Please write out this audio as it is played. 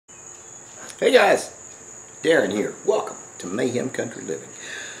Hey guys, Darren here. Welcome to Mayhem Country Living.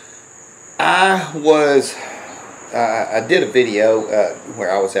 I did a video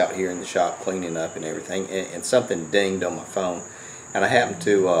where I was out here in the shop cleaning up and everything, and something dinged on my phone, and I happened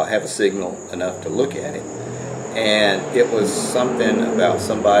to have a signal enough to look at it, and it was something about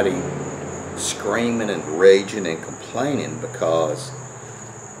somebody screaming and raging and complaining because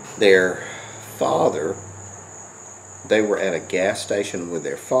their father, they were at a gas station with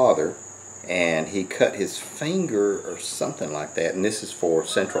their father, and he cut his finger or something like that, and this is for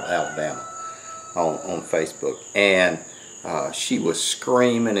Central Alabama on Facebook, and she was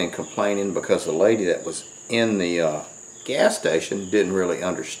screaming and complaining because the lady that was in the gas station didn't really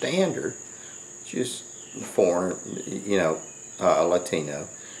understand her. She's a foreigner, you know, a Latino,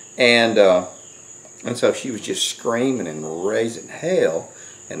 and so she was just screaming and raising hell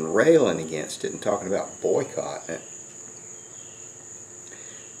and railing against it and talking about boycotting it.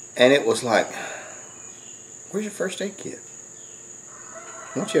 And it was like, where's your first aid kit?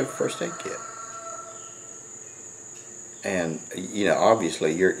 Why don't you have a first aid kit? And, you know,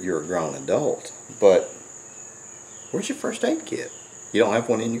 obviously you're a grown adult, but where's your first aid kit? You don't have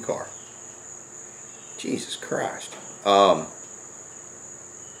one in your car. Jesus Christ. Your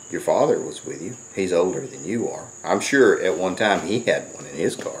father was with you. He's older than you are. I'm sure at one time he had one in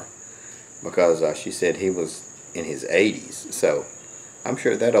his car, because she said he was in his 80s. So I'm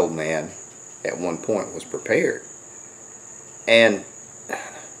sure that old man at one point was prepared. And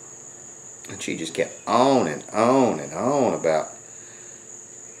she just kept on and on and on about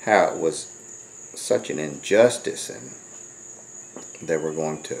how it was such an injustice, and they were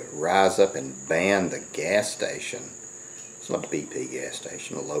going to rise up and ban the gas station. It's like a BP gas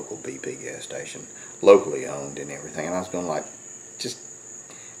station, a local BP gas station, locally owned and everything. And I was going like, just...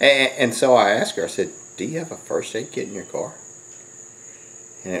 And so I asked her, I said, do you have a first aid kit in your car?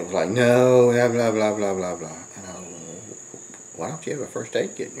 And it was like, no, blah, blah, blah, blah, blah, blah. And I was, why don't you have a first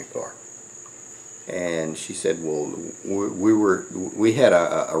aid kit in your car? And she said, well, we had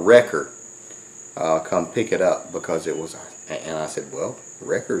a wrecker come pick it up because it was, and I said, well,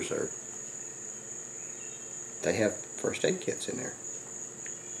 wreckers they have first aid kits in their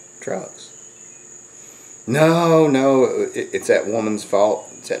trucks. No, it's that woman's fault.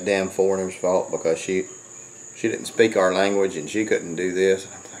 It's that damn foreigner's fault because she didn't speak our language and she couldn't do this.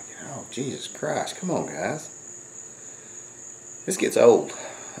 And I'm thinking, oh, Jesus Christ, come on, guys. This gets old.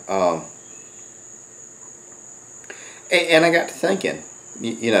 And I got to thinking,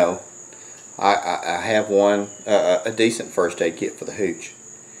 you know, I have one, a decent first aid kit for the hooch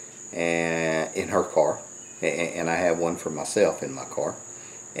and in her car. And I have one for myself in my car.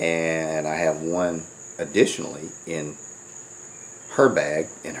 And I have one additionally in her bag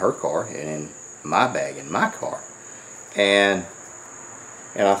in her car and in my bag in my car. And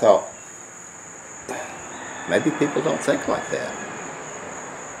I thought, maybe people don't think like that.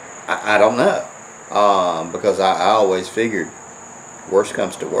 I don't know, because I always figured worst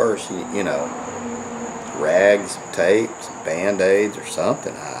comes to worst, you know, rags, tapes, band-aids or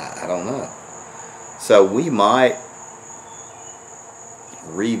something. I don't know. So we might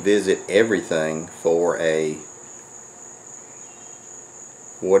revisit everything for a,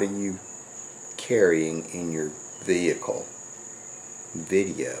 what are you carrying in your vehicle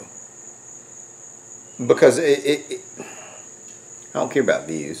video, because I don't care about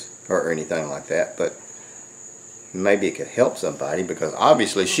views or anything like that, but maybe it could help somebody, because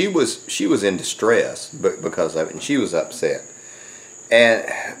obviously she was in distress because of it, and she was upset.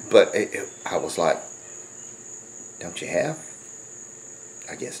 But I was like, don't you have?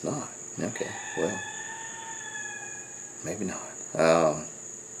 I guess not. Okay, well, maybe not.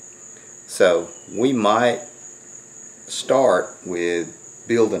 So we might start with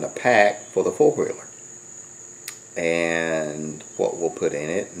building a pack for the four-wheeler and what we'll put in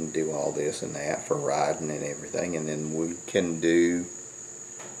it and do all this and that for riding and everything, and then we can do,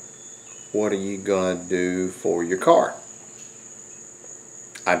 what are you going to do for your car?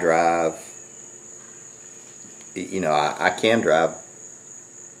 I drive, you know, I can drive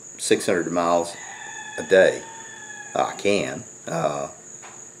 600 miles a day. I can.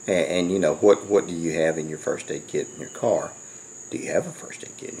 And you know, what do you have in your first aid kit in your car? Do you have a first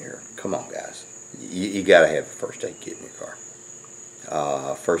aid kit in your, come on guys, you gotta have a first aid kit in your car.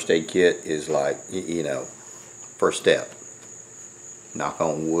 First aid kit is like, you know, first step. Knock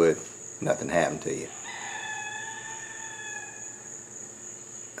on wood, nothing happened to you.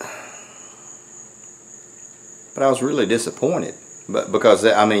 But I was really disappointed, because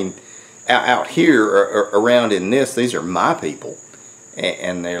I mean, out here around in this, these are my people.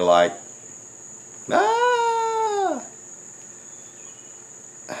 And they're like, ah,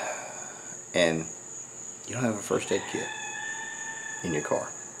 and you don't have a first aid kit in your car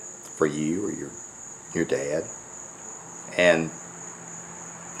for you or your dad, and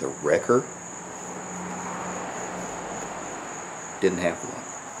the wrecker didn't have one.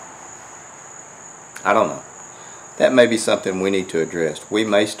 I don't know. That may be something we need to address. We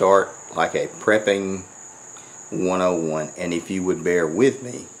may start like a prepping 101, and if you would bear with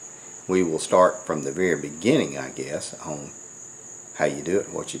me, we will start from the very beginning, I guess, on how you do it,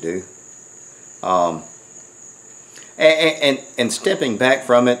 what you do. And stepping back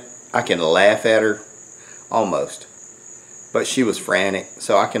from it, I can laugh at her almost, but she was frantic,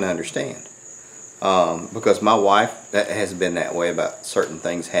 so I can understand, because my wife has been that way about certain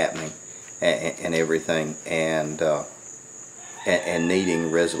things happening and everything, and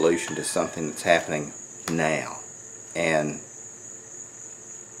needing resolution to something that's happening now, and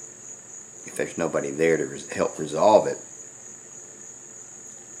if there's nobody there to help resolve it,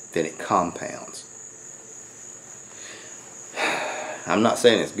 then it compounds. I'm not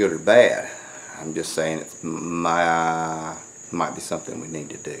saying it's good or bad. I'm just saying it might be something we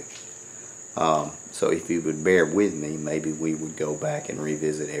need to do. So if you would bear with me, maybe we would go back and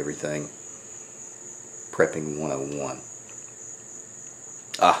revisit everything. Prepping 101.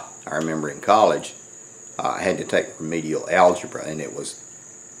 I remember in college, I had to take remedial algebra, and it was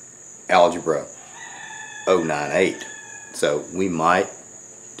algebra 098. So we might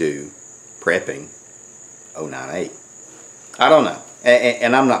do prepping 098. I don't know.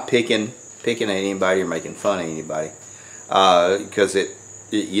 And I'm not picking at anybody or making fun of anybody, because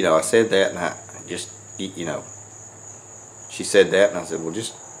you know, I said that, and I just, you know, she said that, and I said, well,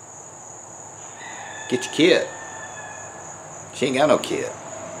 just get your kid. She ain't got no kid.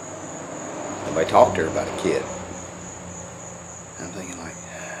 Nobody talked to her about a kid. I'm thinking like,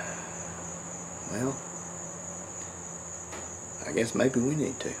 well, I guess maybe we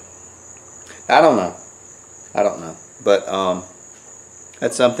need to. I don't know. But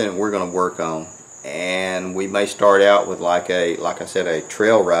that's something that we're going to work on, and we may start out with like I said, a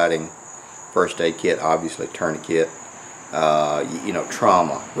trail riding first aid kit, obviously tourniquet, you know,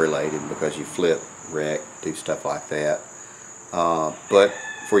 trauma related, because you flip, wreck, do stuff like that. But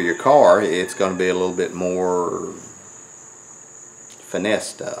for your car, it's going to be a little bit more finesse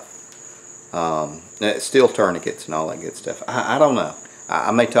stuff. Still tourniquets and all that good stuff. I don't know.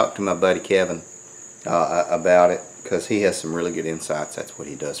 I may talk to my buddy Kevin about it, because he has some really good insights. That's what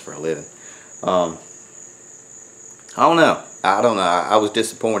he does for a living. I don't know. I was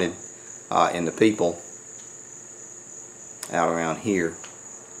disappointed in the people out around here.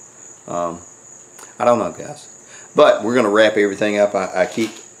 I don't know, guys. But we're going to wrap everything up. I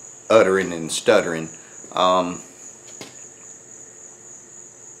keep uttering and stuttering.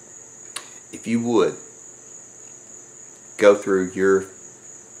 If you would, go through your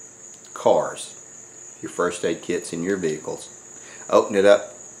cars, your first aid kits in your vehicles, open it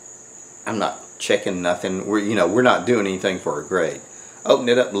up. I'm not checking nothing. We're not doing anything for a grade. Open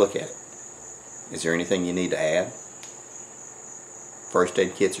it up and look at it. Is there anything you need to add? First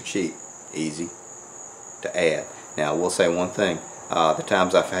aid kits are cheap, easy to add. Now I will say one thing. The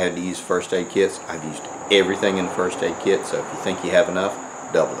times I've had to use first aid kits, I've used everything in the first aid kit. So if you think you have enough,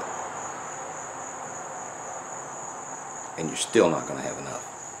 double it. And you're still not going to have enough.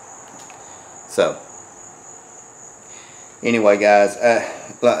 So anyway, guys,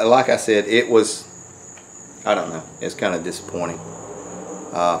 like I said, it was, I don't know, it's kind of disappointing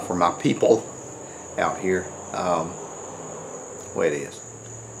for my people out here. Way it is.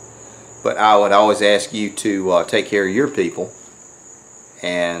 But I would always ask you to take care of your people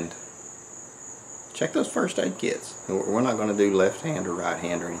and check those first aid kits. We're not going to do left hand or right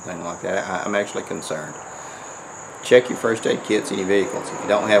hand or anything like that. I'm actually concerned. Check your first aid kits in your vehicles. If you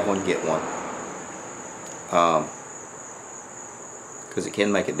don't have one, get one. Because it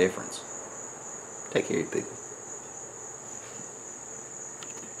can make a difference. Take care of your people.